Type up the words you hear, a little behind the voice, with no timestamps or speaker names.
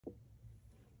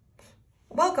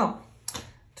Welcome!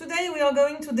 Today we are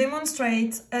going to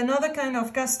demonstrate another kind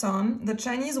of cast-on, the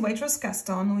Chinese Waitress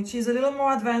cast-on, which is a little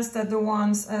more advanced than the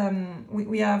ones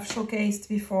we have showcased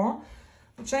before.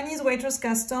 The Chinese Waitress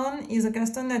cast-on is a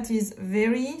cast-on that is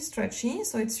very stretchy,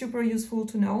 so it's super useful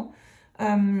to know.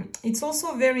 It's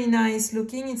also very nice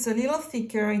looking. It's a little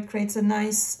thicker. It creates a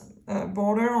nice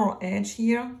border or edge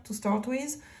here to start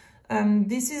with.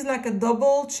 This is like a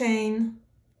double chain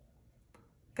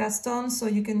cast on, so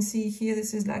you can see here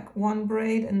this is like one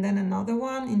braid and then another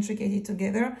one intricated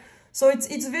together, so it's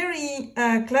very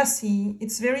classy.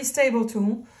 It's very stable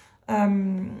too,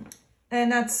 and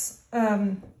that's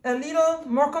a little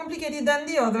more complicated than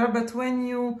the other, but when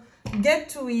you get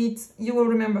to it you will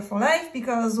remember for life,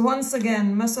 because once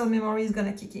again muscle memory is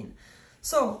gonna kick in.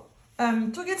 So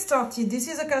to get started, this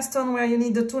is a cast on where you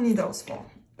need the 2 needles for.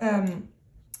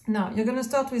 Now you're gonna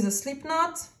start with a slip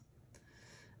knot,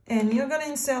 and you're going to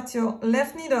insert your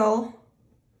left needle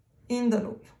in the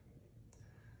loop.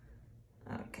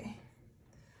 Okay.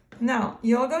 Now,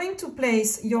 you're going to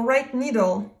place your right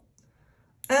needle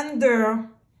under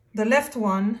the left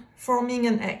one, forming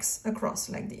an X across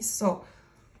like this. So,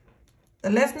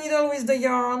 the left needle with the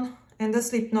yarn and the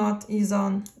slip knot is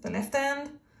on the left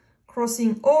hand,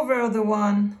 crossing over the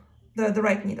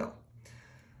right needle.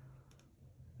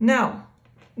 Now,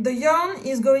 the yarn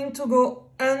is going to go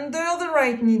under the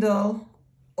right needle,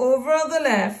 over the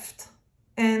left,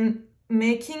 and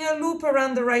making a loop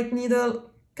around the right needle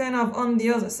kind of on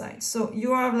the other side. So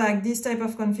you have like this type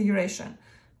of configuration. I'm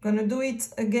gonna do it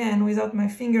again without my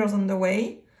fingers on the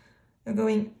way. You're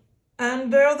going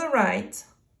under the right,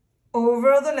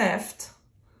 over the left,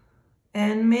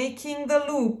 and making the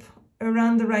loop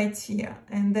around the right here.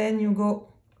 And then you go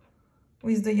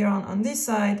with the yarn on this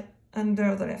side,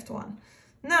 under the left one.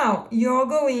 Now, you're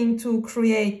going to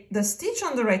create the stitch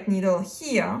on the right needle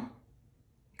here,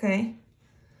 okay?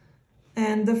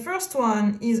 And the first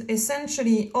one is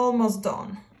essentially almost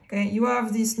done, okay? You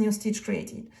have this new stitch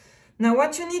created. Now,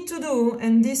 what you need to do,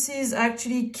 and this is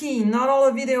actually key, not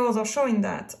all the videos are showing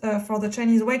that for the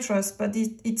Chinese Waitress, but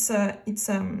it's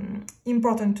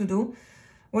important to do.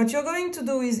 What you're going to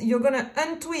do is you're going to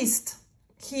untwist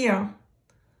here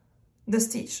the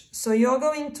stitch. So you're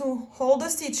going to hold the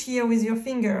stitch here with your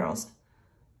fingers,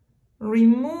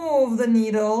 remove the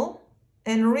needle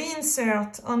and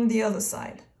reinsert on the other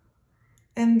side,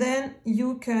 and then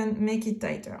you can make it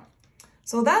tighter.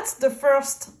 So that's the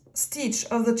first stitch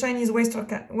of the Chinese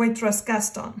Waitress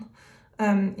cast on.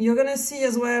 You're going to see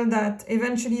as well that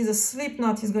eventually the slip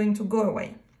knot is going to go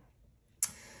away.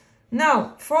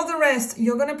 Now for the rest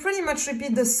you're going to pretty much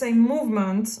repeat the same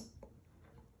movement,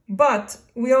 but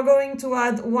we are going to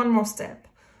add one more step.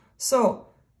 So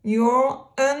you're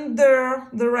under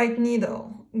the right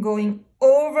needle, going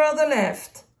over the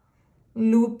left,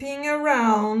 looping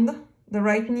around the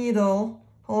right needle,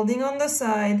 holding on the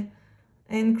side,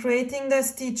 and creating the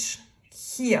stitch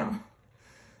here.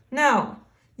 Now,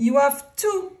 you have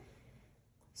two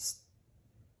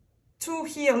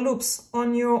here loops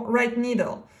on your right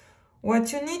needle.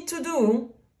 What you need to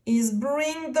do is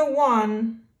bring the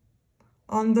one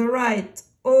on the right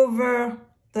over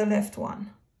the left one,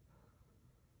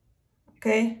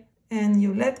 okay? And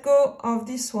you let go of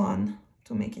this one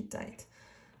to make it tight.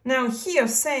 Now here,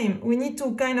 same, we need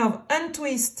to kind of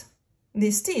untwist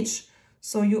this stitch.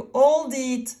 So you hold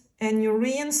it and you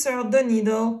reinsert the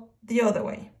needle the other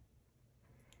way.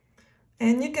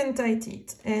 And you can tighten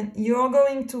it. And you're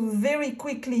going to very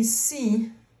quickly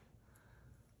see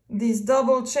this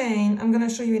double chain. I'm gonna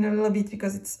show you in a little bit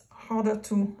because it's harder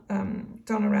to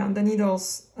turn around the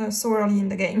needles so early in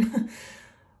the game.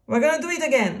 We're gonna do it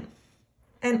again,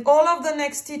 and all of the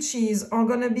next stitches are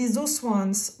gonna be those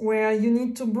ones where you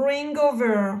need to bring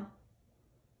over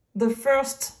the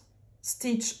first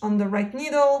stitch on the right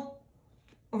needle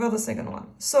over the second one.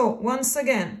 So once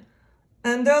again,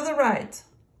 under the right,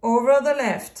 over the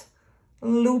left,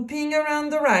 looping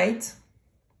around the right,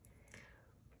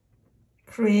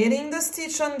 creating the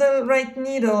stitch on the right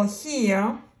needle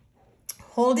here,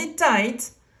 hold it tight,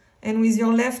 and with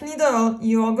your left needle,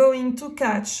 you are going to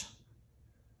catch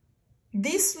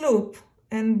this loop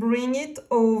and bring it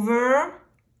over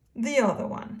the other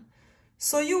one.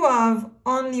 So you have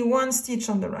only one stitch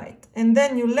on the right, and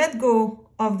then you let go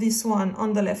of this one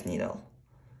on the left needle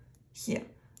here,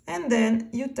 and then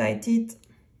you tighten it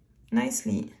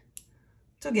nicely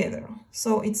together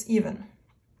so it's even.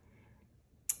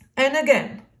 And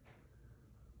again,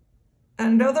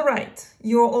 under the right,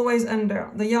 you're always under,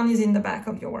 the yarn is in the back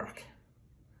of your work.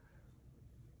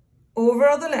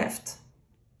 Over the left,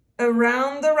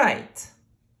 around the right,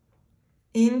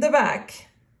 in the back,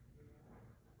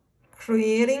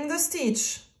 creating the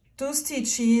stitch, 2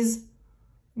 stitches,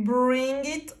 bring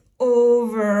it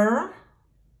over,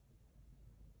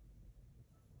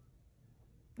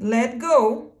 let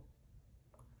go,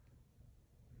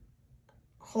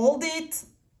 hold it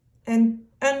and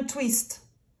untwist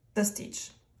the stitch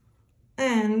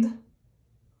and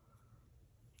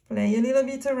play a little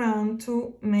bit around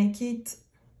to make it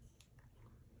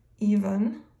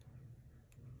even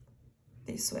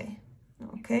this way,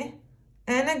 okay?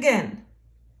 And again,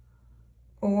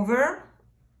 over,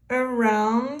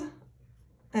 around,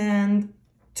 and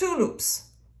 2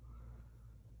 loops.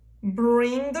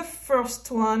 Bring the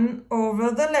first one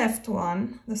over the left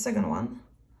one, the second one.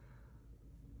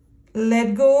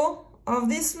 Let go of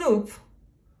this loop.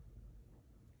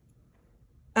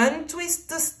 Untwist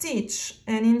the stitch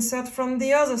and insert from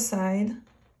the other side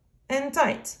and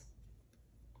tie it.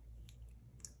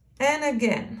 And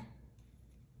again.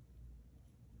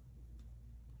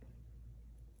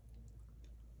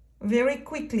 Very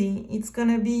quickly, it's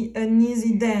gonna be an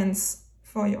easy dance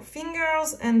for your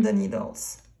fingers and the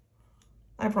needles.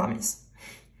 I promise.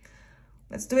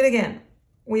 Let's do it again.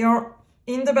 We are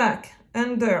in the back,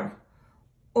 under,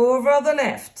 over the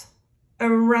left,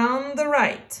 around the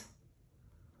right.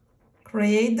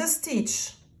 Create the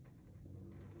stitch.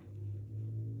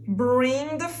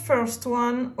 Bring the first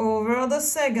one over the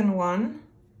second one.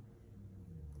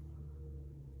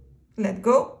 Let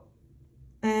go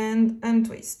and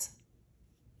untwist.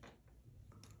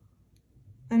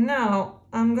 And now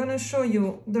I'm gonna show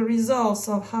you the results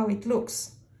of how it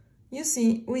looks. You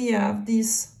see, we have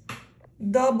this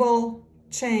double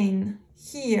chain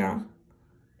here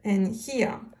and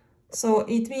here. So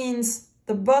it means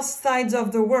the both sides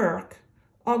of the work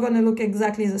are gonna look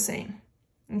exactly the same,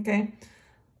 okay?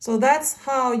 So that's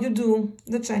how you do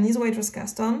the Chinese Waitress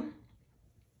cast on.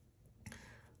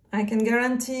 I can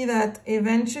guarantee that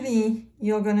eventually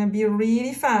you're gonna be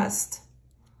really fast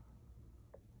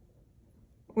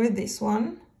with this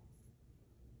one.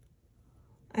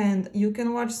 And you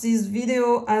can watch this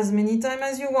video as many times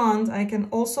as you want. I can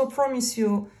also promise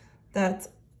you that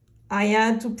I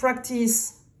had to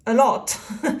practice a lot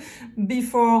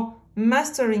before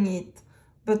mastering it.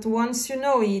 But once you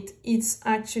know it, it's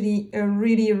actually a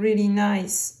really, really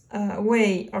nice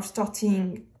way of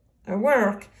starting a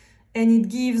work. And it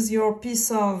gives your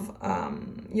piece of,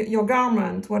 your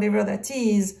garment, whatever that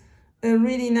is, a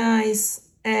really nice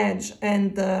edge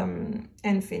and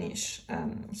finish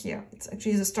here. It's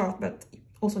actually the start, but it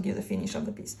also gives the finish of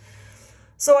the piece.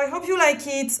 So I hope you like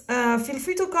it. Feel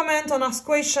free to comment or ask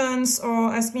questions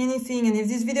or ask me anything. And if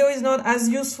this video is not as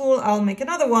useful, I'll make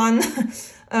another one.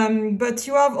 But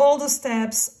you have all the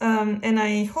steps, and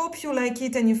I hope you like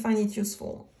it and you find it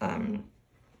useful.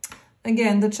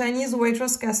 Again, the Chinese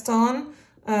Waitress cast on.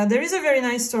 There is a very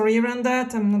nice story around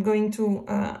that. I'm not going to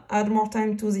add more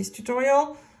time to this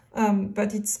tutorial,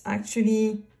 but it's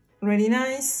actually really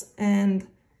nice. And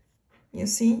you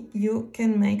see, you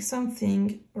can make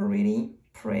something really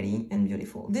pretty and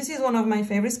beautiful. This is one of my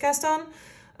favorites cast on.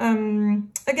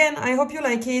 Again, I hope you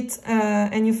like it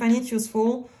and you find it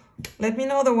useful. Let me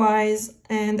know otherwise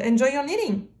and enjoy your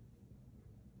knitting.